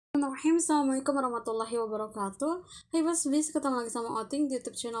Bismillahirrahmanirrahim. Assalamualaikum warahmatullahi wabarakatuh. Hai Bos Bis, ketemu lagi sama Oting di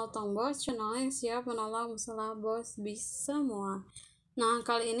YouTube channel Otong Bos, channel yang siap menolong masalah Bos Bis semua. Nah,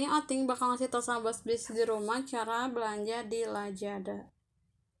 kali ini Oting bakal ngasih tau sama Bos Bis di rumah cara belanja di Lazada.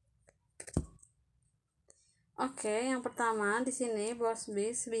 Oke, yang pertama di sini Bos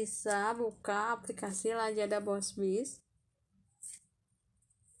Bis bisa buka aplikasi Lazada Bos Bis.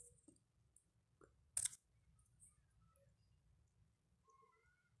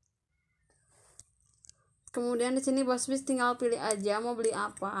 Kemudian di sini Bos Bis tinggal pilih aja mau beli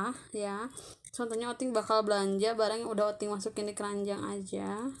apa ya. Contohnya Oting bakal belanja barang yang udah Oting masukin di keranjang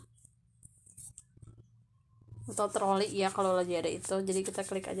aja. Atau troli ya kalau Lazada itu. Jadi kita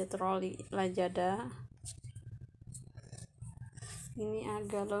klik aja troli Lazada. Ini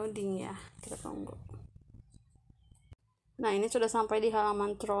agak loading ya. Kita tunggu. Nah, ini sudah sampai di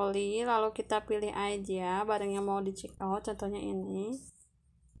halaman troli, lalu kita pilih aja barang yang mau di check out. Contohnya ini.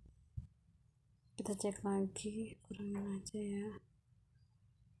 Kita cek lagi, kurangin aja ya.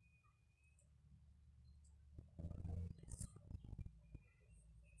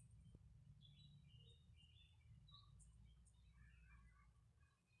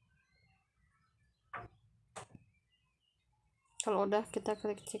 Kalau udah kita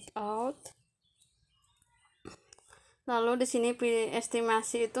klik check out. Lalu di sini pilih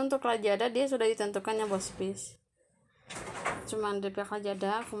estimasi, itu untuk Lazada dia sudah ditentukan ya Bos Bis. Cuman di pihak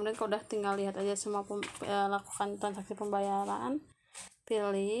Lazada, kemudian kalau udah tinggal lihat aja semua lakukan transaksi pembayaran,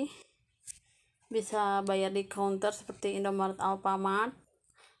 pilih bisa bayar di counter seperti Indomaret, Alfamart,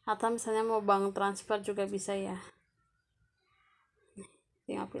 atau misalnya mau bank transfer juga bisa ya.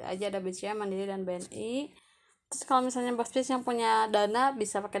 Tinggal pilih aja ada BCA, Mandiri, dan BNI. Terus kalau misalnya Bos Bis yang punya Dana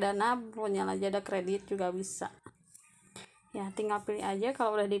bisa pakai Dana, punya Lazada kredit juga bisa. Ya, tinggal pilih aja.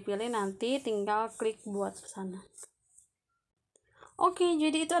 Kalau udah dipilih nanti tinggal klik buat kesana. Oke,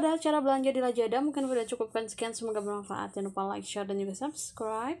 jadi itu adalah cara belanja di Lazada. Mungkin udah cukupkan sekian, semoga bermanfaat. Jangan lupa like, share, dan juga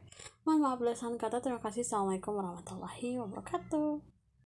subscribe. Mohon maaf belasan kata. Terima kasih. Assalamualaikum warahmatullahi wabarakatuh.